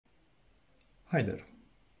Hi there.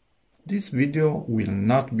 This video will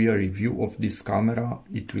not be a review of this camera,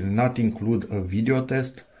 it will not include a video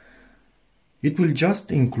test, it will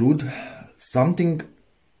just include something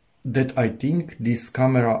that I think this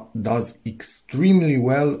camera does extremely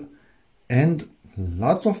well and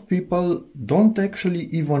lots of people don't actually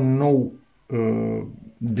even know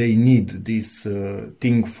they need this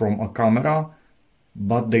thing from a camera,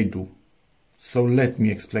 but they do. So let me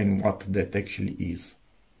explain what that actually is.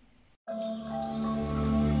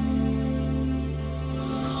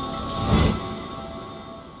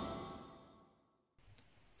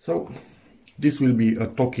 So this will be a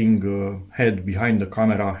talking head behind the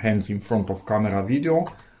camera, hands in front of camera video.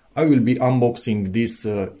 I will be unboxing this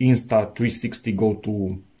Insta360 GO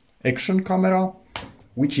 2 action camera,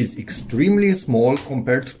 which is extremely small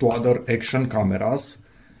compared to other action cameras.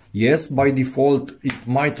 Yes, by default it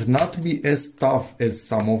might not be as tough as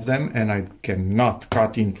some of them, and I cannot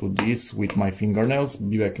cut into this with my fingernails.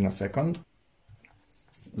 Be back in a second.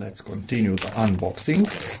 Let's continue the unboxing.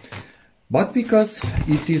 But because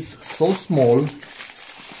it is so small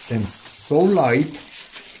and so light,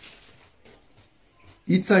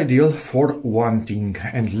 it's ideal for one thing.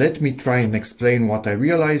 And let me try and explain what I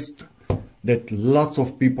realized that lots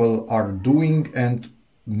of people are doing and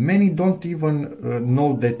many don't even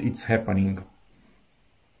know that it's happening.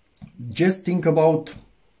 Just think about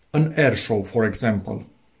an air show, for example,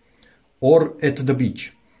 or at the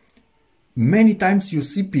beach. Many times you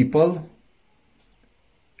see people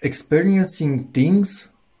experiencing things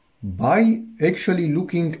by actually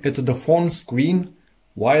looking at the phone screen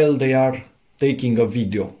while they are taking a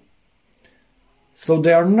video. So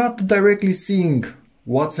they are not directly seeing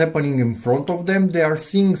what's happening in front of them, they are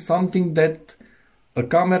seeing something that a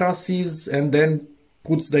camera sees and then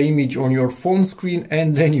puts the image on your phone screen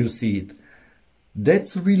and then you see it.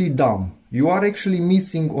 That's really dumb. You are actually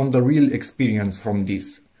missing on the real experience from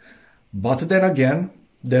this. But then again,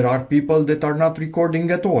 there are people that are not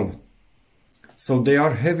recording at all. So they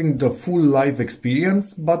are having the full live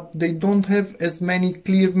experience, but they don't have as many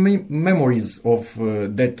clear memories of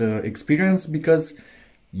that experience because,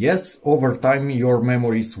 yes, over time your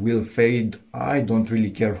memories will fade. I don't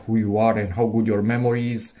really care who you are and how good your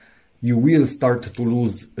memory is. You will start to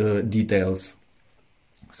lose details.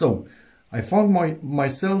 So I found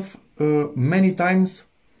myself many times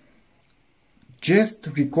just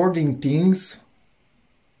recording things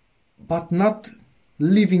but not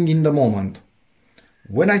living in the moment.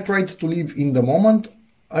 When I tried to live in the moment,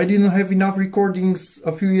 I didn't have enough recordings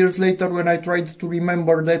a few years later when I tried to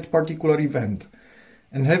remember that particular event.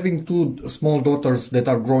 And having two small daughters that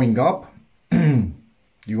are growing up,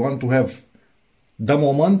 you want to have the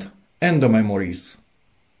moment and the memories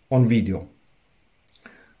on video.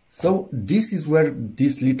 So this is where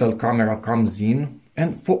this little camera comes in.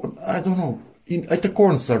 And for, I don't know, at a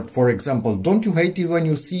concert, for example, don't you hate it when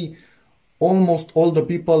you see almost all the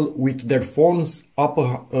people with their phones up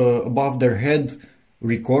above their head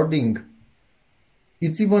recording?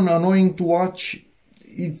 It's even annoying to watch.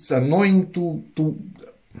 It's annoying to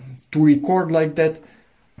record like that.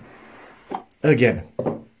 Again,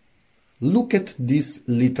 look at this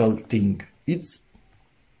little thing. It's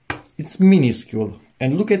minuscule,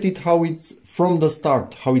 and look at it how it's from the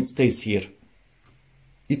start, how it stays here.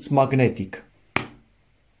 It's magnetic.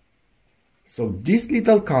 So this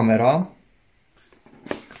little camera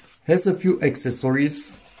has a few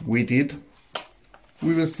accessories with it.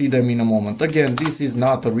 We will see them in a moment. Again, this is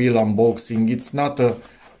not a real unboxing. It's not a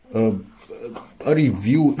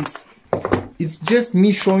review. It's just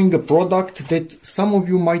me showing a product that some of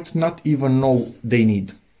you might not even know they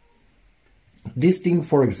need. This thing,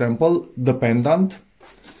 for example, the pendant,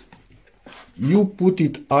 you put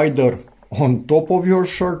it either on top of your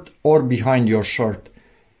shirt or behind your shirt.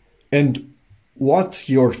 And what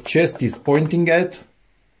your chest is pointing at,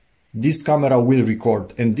 this camera will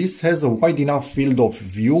record, and this has a wide enough field of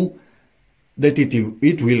view that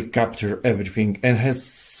it will capture everything and has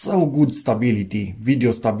so good stability,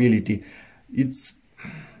 video stability. It's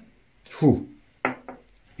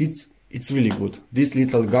really good. This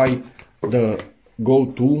little guy, the GO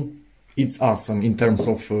 2, it's awesome in terms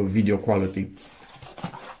of video quality.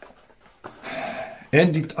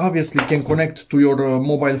 And it obviously can connect to your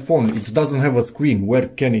mobile phone. It doesn't have a screen. Where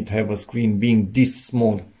can it have a screen being this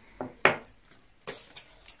small?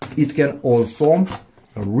 It can also,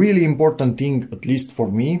 a really important thing, at least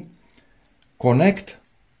for me, connect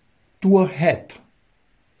to a hat.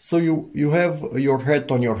 So you have your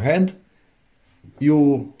hat on your head,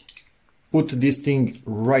 you put this thing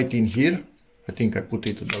right in here. I think I put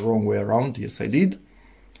it the wrong way around, yes I did.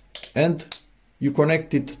 And you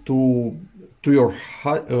connect it to to your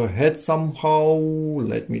head somehow.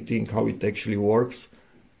 Let me think how it actually works.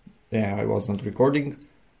 Yeah, I wasn't recording.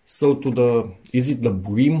 So to the, is it the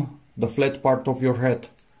brim, the flat part of your head?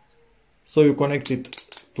 So you connect it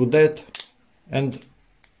to that and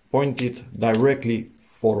point it directly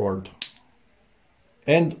forward.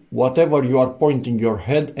 And whatever you are pointing your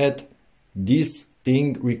head at, this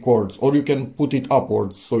thing records. Or you can put it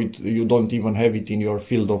upwards so you don't even have it in your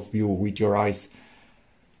field of view with your eyes.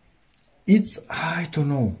 It's, I don't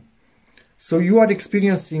know. So you are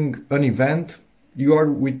experiencing an event, you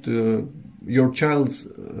are with your child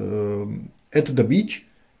at the beach,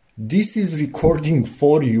 this is recording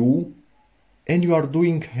for you, and you are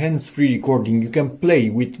doing hands-free recording. You can play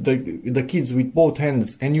with the kids with both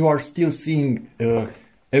hands, and you are still seeing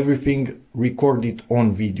everything recorded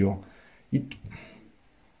on video.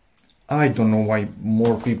 I don't know why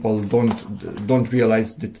more people don't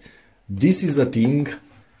realize that this is a thing,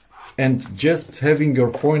 and just having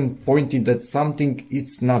your phone pointed at something,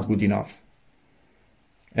 it's not good enough.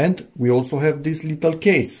 And we also have this little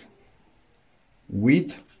case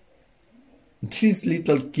with these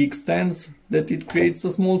little kickstands that it creates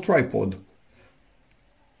a small tripod.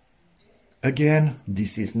 Again,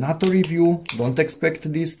 this is not a review. Don't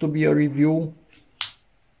expect this to be a review.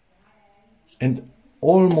 And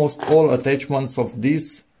almost all attachments of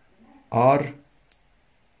this are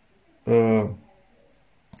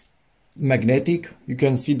magnetic. You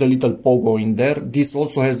can see the little pogo in there. This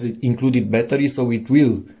also has included battery, so it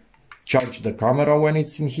will charge the camera when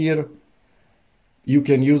it's in here. You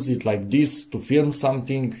can use it like this to film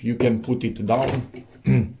something. You can put it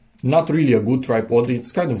down. Not really a good tripod.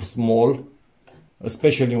 It's kind of small,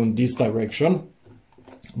 especially on this direction,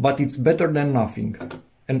 but it's better than nothing.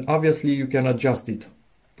 And obviously you can adjust it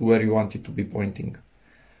to where you want it to be pointing.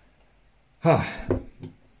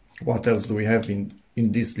 What else do we have in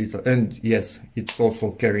this little, and yes, it's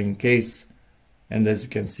also carrying case, and as you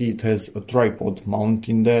can see it has a tripod mount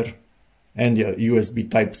in there and a USB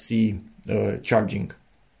Type-C charging.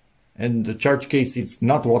 And the charge case, it's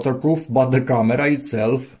not waterproof, but the camera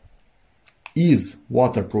itself is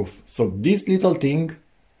waterproof. So this little thing,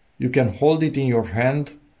 you can hold it in your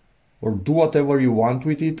hand or do whatever you want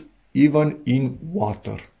with it, even in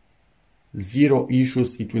water. Zero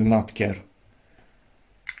issues, it will not care.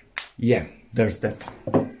 Yeah, there's that.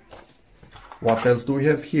 What else do we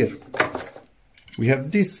have here? We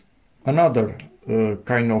have this, another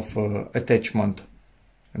kind of attachment.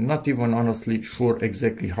 I'm not even honestly sure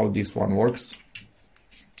exactly how this one works.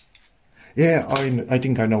 Yeah, I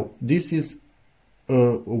think I know. This is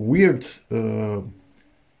a weird...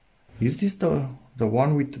 is this the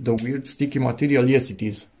one with the weird sticky material? Yes, it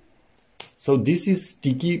is. So this is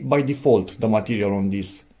sticky by default, the material on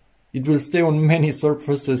this. It will stay on many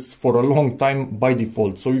surfaces for a long time by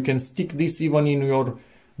default. So you can stick this even in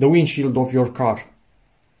the windshield of your car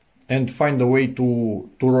and find a way to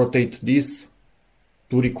rotate this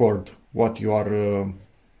to record what you are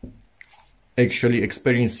actually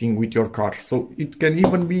experiencing with your car. So it can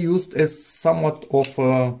even be used as somewhat of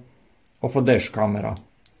a dash camera.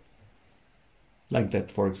 Like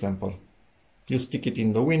that, for example. You stick it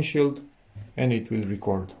in the windshield and it will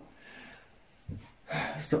record.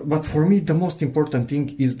 So, but for me the most important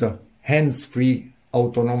thing is the hands-free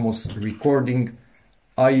autonomous recording.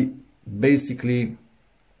 I basically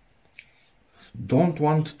don't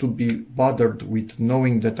want to be bothered with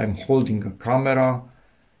knowing that I'm holding a camera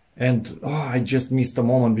and I just missed a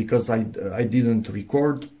moment because I didn't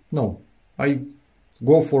record. No, I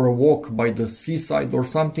go for a walk by the seaside or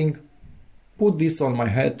something, put this on my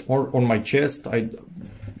head or on my chest.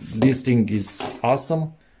 This thing is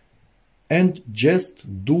awesome, and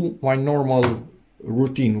just do my normal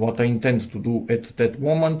routine, what I intend to do at that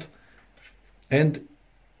moment, and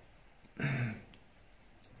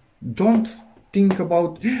don't think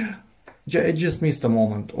about I just missed a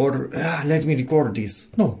moment or let me record this.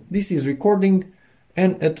 No, this is recording,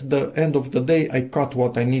 and at the end of the day I cut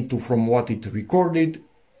what I need to from what it recorded,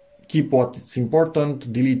 keep what is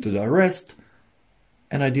important, delete the rest,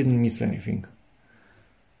 and I didn't miss anything.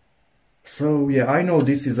 So yeah, I know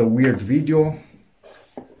this is a weird video,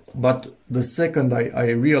 but the second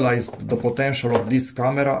I realized the potential of this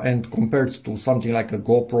camera, and compared to something like a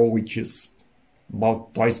GoPro, which is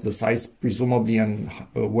about twice the size presumably and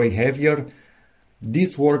way heavier,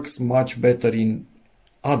 this works much better in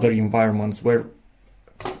other environments where,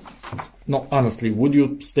 no, honestly, would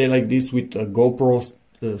you stay like this with a GoPro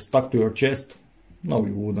stuck to your chest? No,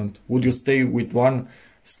 you wouldn't. Would you stay with one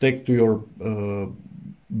stuck to your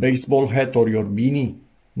baseball hat or your beanie?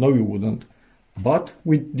 No, you wouldn't. But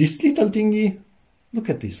with this little thingy, look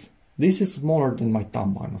at this. This is smaller than my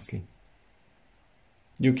thumb, honestly.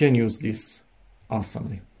 you can use this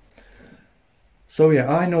awesomely. So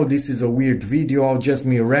yeah, I know this is a weird video, just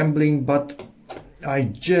me rambling, but I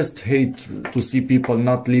just hate to see people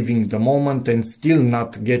not living the moment and still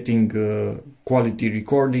not getting quality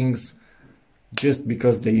recordings just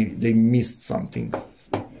because they missed something.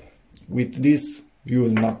 With this, you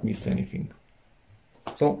will not miss anything.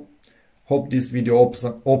 So, hope this video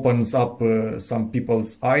opens up some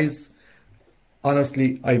people's eyes.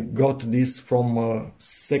 Honestly, I got this from a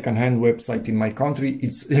second-hand website in my country.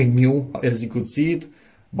 It's new, as you could see it,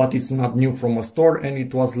 but it's not new from a store, and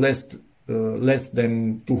it was less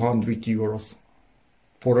than 200 euros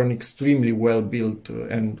for an extremely well-built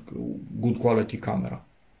and good quality camera.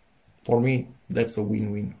 For me, that's a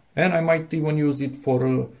win-win. And I might even use it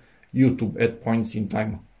for YouTube at points in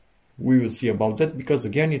time. We will see about that, because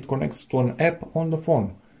again, it connects to an app on the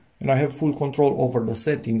phone. And I have full control over the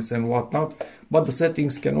settings and whatnot, but the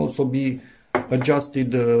settings can also be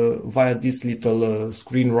adjusted via this little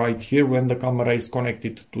screen right here when the camera is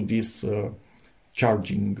connected to this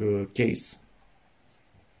charging case.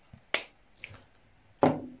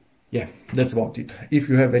 Yeah, that's about it. If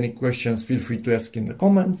you have any questions, feel free to ask in the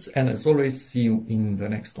comments, and as always, see you in the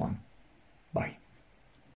next one.